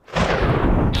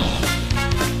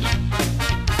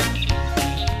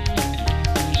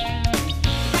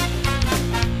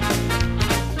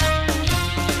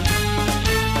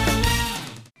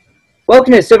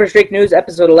welcome to Silverstreak News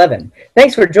Episode 11.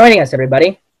 Thanks for joining us,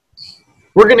 everybody.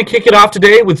 We're going to kick it off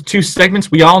today with two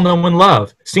segments we all know and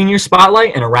love, Senior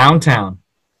Spotlight and Around Town.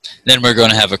 Then we're going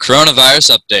to have a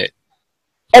coronavirus update.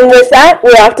 And with that,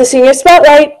 we're off to Senior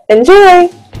Spotlight. Enjoy!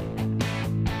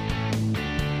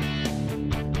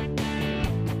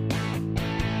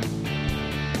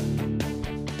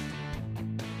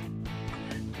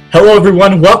 Hello,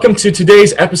 everyone. Welcome to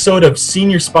today's episode of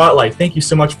Senior Spotlight. Thank you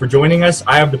so much for joining us.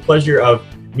 I have the pleasure of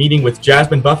meeting with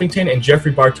Jasmine Buffington and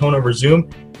Jeffrey Bartone over Zoom.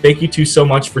 Thank you two so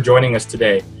much for joining us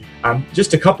today.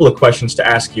 Just a couple of questions to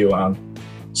ask you.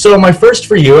 So my first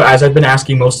for you, as I've been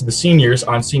asking most of the seniors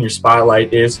on Senior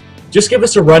Spotlight, is just give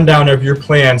us a rundown of your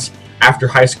plans after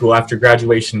high school, after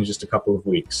graduation in just a couple of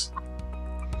weeks.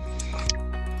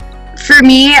 For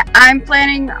me, I'm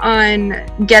planning on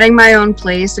getting my own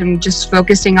place and just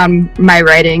focusing on my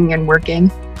writing and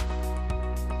working.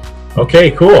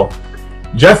 Okay, cool.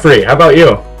 Jeffrey, how about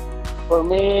you? For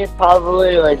me,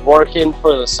 probably like working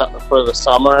for the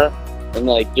summer and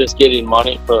like just getting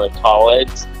money for the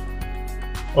college.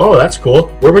 Oh, that's cool.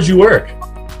 Where would you work?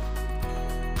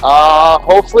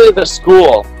 Hopefully the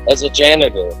school as a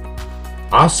janitor.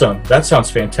 Awesome. That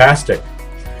sounds fantastic.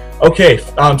 Okay,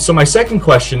 so my second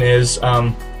question is,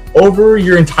 over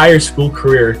your entire school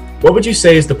career, what would you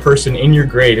say is the person in your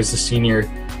grade as a senior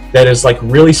that is like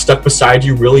really stuck beside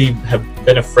you, really have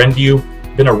been a friend to you,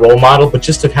 been a role model, but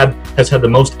just has had the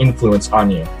most influence on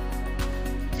you?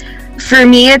 For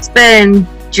me, it's been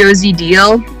Josie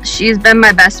Deal. She's been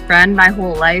my best friend my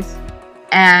whole life,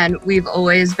 and we've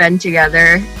always been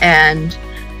together, and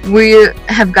we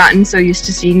have gotten so used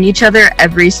to seeing each other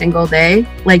every single day,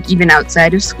 like even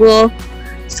outside of school.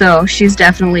 So she's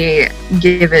definitely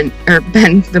been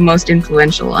the most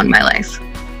influential on my life.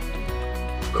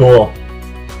 Cool.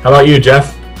 How about you,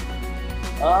 Jeff?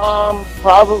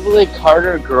 Probably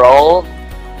Carter Grove,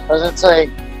 because it's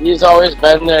like he's always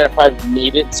been there if I've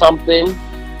needed something,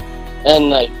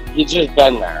 and like he's just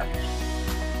been there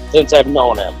since I've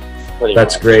known him.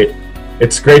 That's great.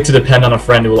 It's great to depend on a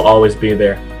friend who will always be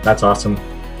there. That's awesome.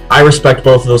 I respect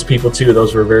both of those people too.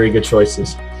 Those were very good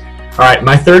choices. All right,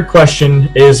 my third question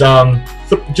is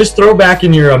just throw back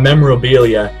in your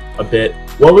memorabilia a bit.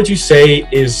 What would you say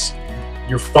is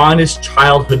your fondest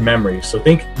childhood memory? So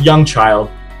think young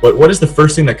child, but what is the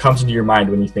first thing that comes into your mind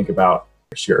when you think about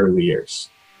your early years?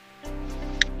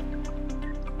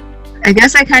 I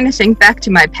guess I kind of think back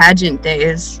to my pageant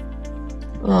days.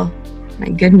 Oh, my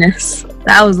goodness.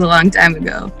 That was a long time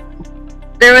ago.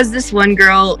 There was this one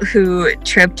girl who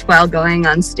tripped while going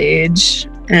on stage,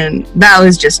 and that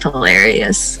was just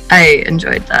hilarious. I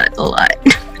enjoyed that a lot.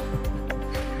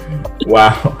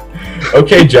 Wow.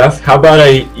 Okay, Jeff, how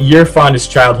about your fondest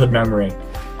childhood memory?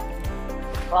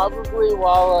 Probably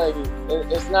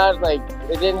it's not like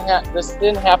this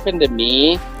didn't happen to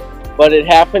me, but it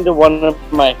happened to one of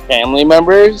my family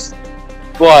members.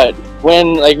 But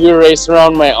when like we were racing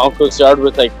around my uncle's yard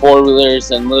with like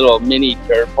four-wheelers and little mini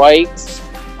dirt bikes,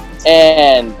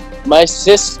 and my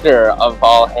sister of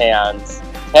all hands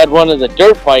had one of the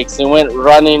dirt bikes and went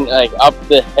running like up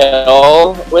the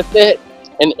hill with it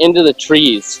and into the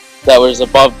trees that was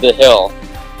above the hill.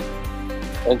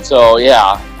 And so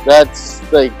yeah, that's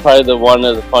like probably one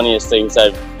of the funniest things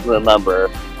I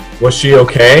remember. Was she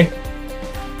okay?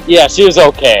 Yeah, she was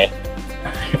okay.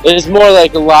 It was more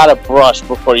like a lot of brush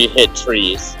before you hit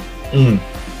trees.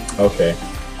 Okay.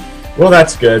 Well,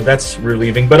 that's good. That's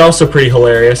relieving, but also pretty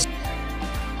hilarious.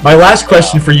 My last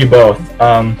question for you both.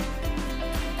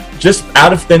 Just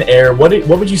out of thin air, what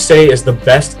would you say is the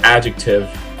best adjective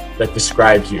that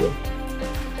describes you?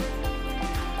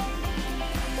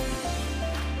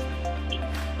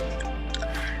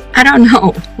 I don't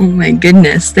know. Oh my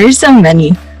goodness. There's so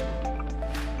many.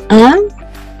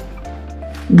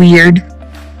 Weird.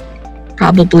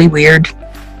 Probably weird.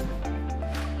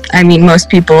 I mean, most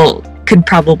people could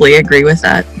probably agree with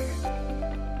that.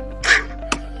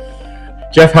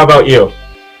 Jeff, how about you?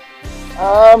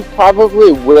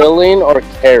 Probably willing or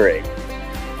caring.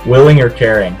 Willing or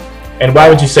caring. And why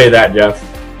would you say that, Jeff?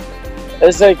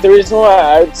 It's like the reason why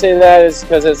I would say that is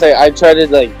because it's like I try to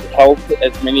like help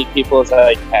as many people as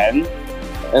I can,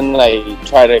 and like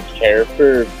try to care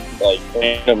for like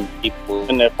random people,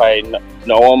 even if I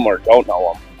know them or don't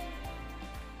know them.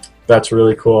 That's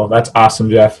really cool. That's awesome,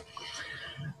 Jeff.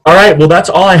 All right, well, that's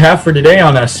all I have for today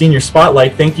on Senior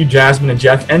Spotlight. Thank you, Jasmine and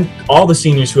Jeff, and all the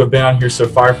seniors who have been on here so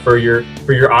far for your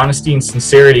honesty and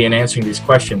sincerity in answering these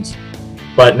questions.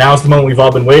 But now's the moment we've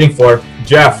all been waiting for.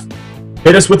 Jeff,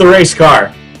 hit us with a race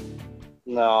car.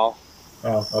 No.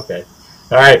 Oh, okay.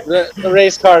 All right. The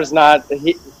race car is not.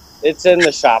 It's in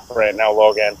the shop right now,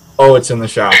 Logan. Oh, it's in the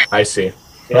shop. I see.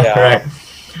 Yeah. All right.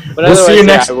 But We'll see you otherwise,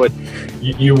 yeah, next. I would.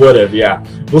 You would have, yeah.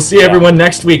 We'll see Yeah. everyone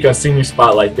next week on Senior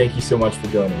Spotlight. Thank you so much for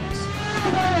joining us.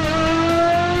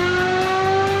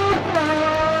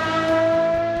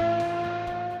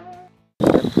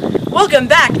 Welcome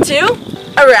back to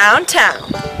Around Town.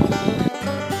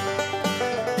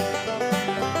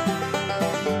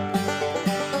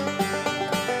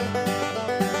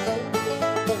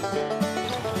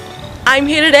 I'm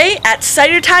here today at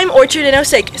Cider Time Orchard in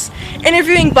Osakis,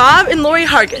 interviewing Bob and Lori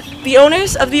Hargeth, the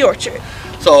owners of the orchard.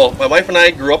 So my wife and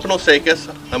I grew up in Osakis.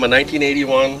 I'm a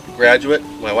 1981 graduate.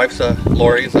 My wife's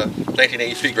Lori's a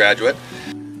 1983 graduate.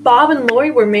 Bob and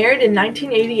Lori were married in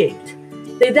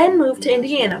 1988. They then moved to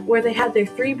Indiana, where they had their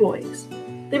 3 boys.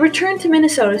 They returned to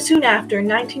Minnesota soon after in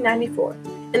 1994,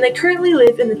 and they currently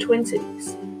live in the Twin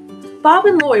Cities. Bob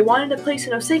and Lori wanted a place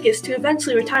in Osakis to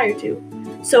eventually retire to,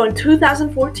 so in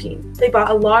 2014, they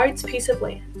bought a large piece of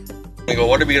land. We go,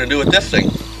 what are we going to do with this thing?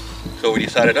 So we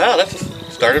decided, let's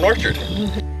start an orchard.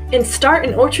 And start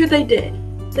an orchard they did.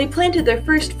 They planted their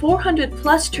first 400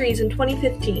 plus trees in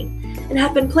 2015 and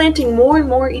have been planting more and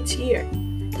more each year.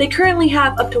 They currently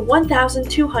have up to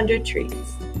 1,200 trees.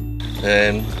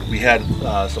 And we had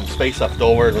some space left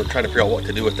over and we're trying to figure out what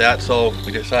to do with that, so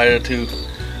we decided to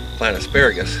plant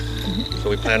asparagus. So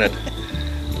we planted,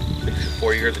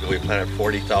 4 years ago, we planted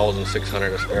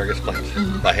 40,600 asparagus plants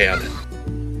by hand.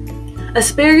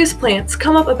 Asparagus plants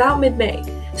come up about mid-May,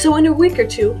 so in a week or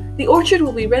 2, the orchard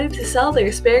will be ready to sell their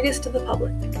asparagus to the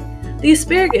public. The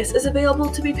asparagus is available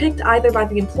to be picked either by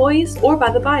the employees or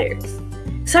by the buyers.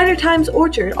 Cider Time's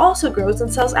orchard also grows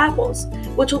and sells apples,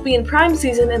 which will be in prime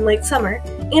season in late summer,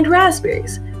 and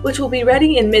raspberries, which will be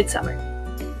ready in midsummer.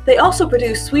 They also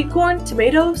produce sweet corn,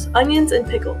 tomatoes, onions, and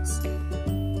pickles.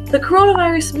 The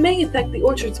coronavirus may affect the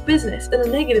orchard's business in a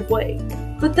negative way,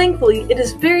 but thankfully it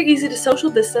is very easy to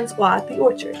social distance while at the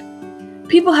orchard.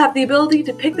 People have the ability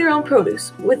to pick their own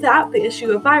produce without the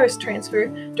issue of virus transfer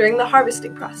during the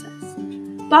harvesting process.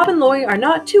 Bob and Lori are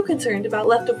not too concerned about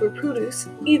leftover produce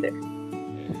either.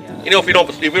 You know, if we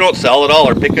don't sell it all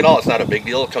or pick it all, it's not a big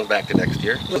deal. It comes back to next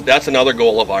year. That's another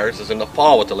goal of ours, is in the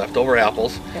fall with the leftover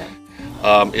apples,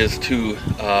 is to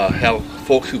have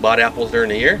folks who bought apples during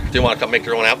the year, if they want to come make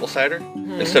their own apple cider,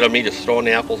 instead of me just throwing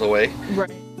the apples away. Right.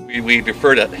 We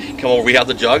prefer to come over. We have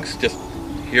the jugs. Just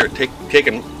here, take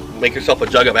and make yourself a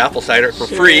jug of apple cider for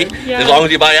free. As long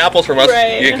as you buy apples from us,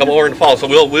 you can come over in the fall. So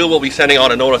we'll be sending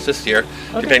out a notice this year,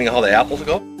 depending on how the apples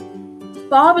go.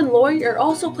 Bob and Lori are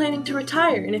also planning to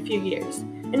retire in a few years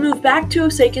and move back to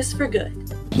Osakis for good.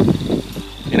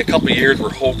 In a couple of years,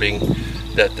 we're hoping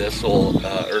that this will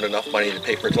earn enough money to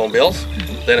pay for its own bills.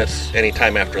 Then it's any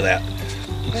time after that.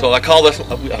 So I call this,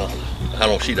 I don't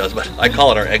know if she does, but I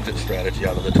call it our exit strategy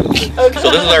out of the Twin Cities.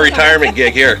 So this is our retirement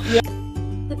gig here.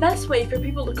 The best way for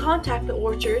people to contact the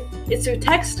orchard is through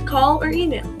text, call, or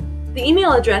email. The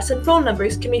email address and phone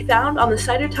numbers can be found on the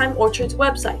Cider Time Orchard's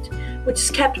website, which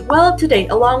is kept well up to date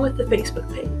along with the Facebook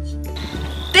page.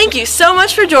 Thank you so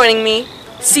much for joining me.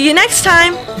 See you next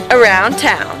time around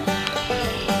town.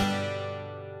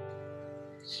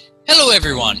 Hello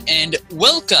everyone, and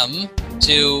welcome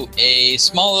to a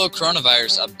small little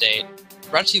coronavirus update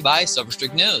brought to you by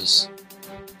Silverstreak News.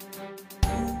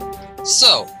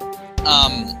 So,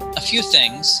 a few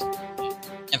things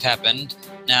have happened.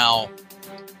 Now,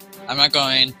 I'm not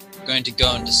going to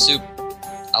go into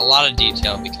a lot of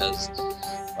detail because,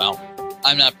 well,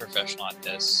 I'm not a professional at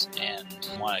this and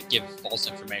want to give false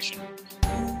information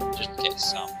just in case.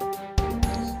 So,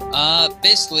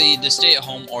 basically, the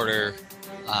stay-at-home order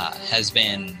has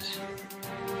been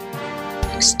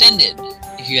extended,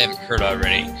 if you haven't heard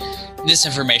already. This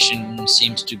information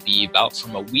seems to be about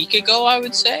from a week ago, I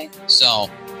would say. So,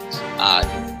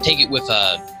 take it with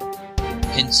a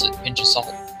pinch of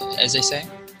salt, as they say.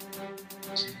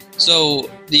 So,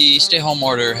 the stay-home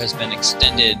order has been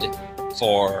extended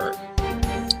for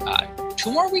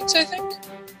 2 more weeks, I think.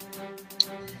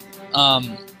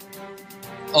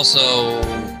 Also,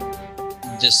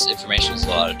 this information is a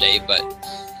lot of date, but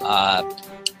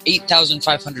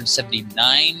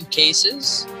 8,579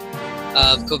 cases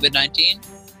of COVID-19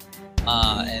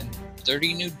 and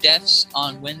 30 new deaths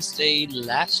on Wednesday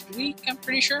last week, I'm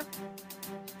pretty sure,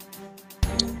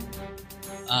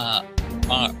 are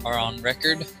on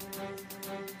record.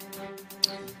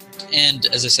 And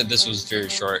as I said, this was very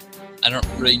short. I don't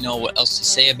really know what else to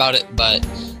say about it, but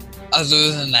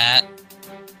other than that,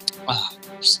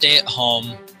 stay at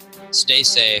home, stay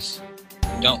safe,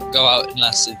 don't go out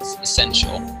unless it's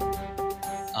essential.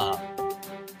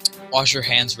 Wash your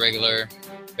hands regularly.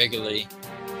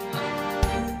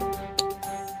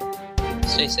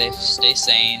 Stay safe, stay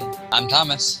sane. I'm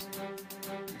Thomas.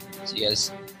 See you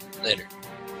guys. Later.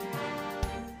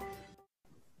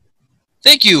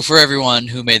 Thank you for everyone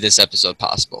who made this episode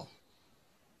possible.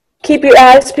 Keep your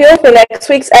eyes peeled for next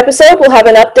week's episode. We'll have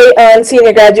an update on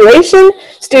senior graduation,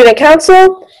 student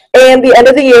council, and the end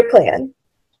of the year plan.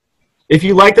 If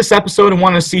you like this episode and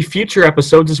want to see future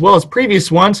episodes as well as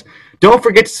previous ones, don't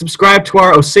forget to subscribe to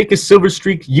our Osaka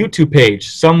Silverstreak YouTube page,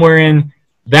 somewhere in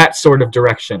that sort of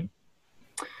direction.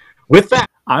 With that,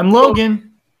 I'm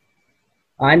Logan.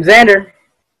 I'm Xander.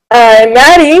 I'm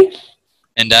Maddie.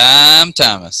 And I'm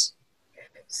Thomas.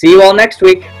 See you all next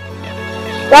week.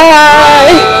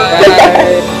 Bye.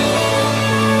 Bye.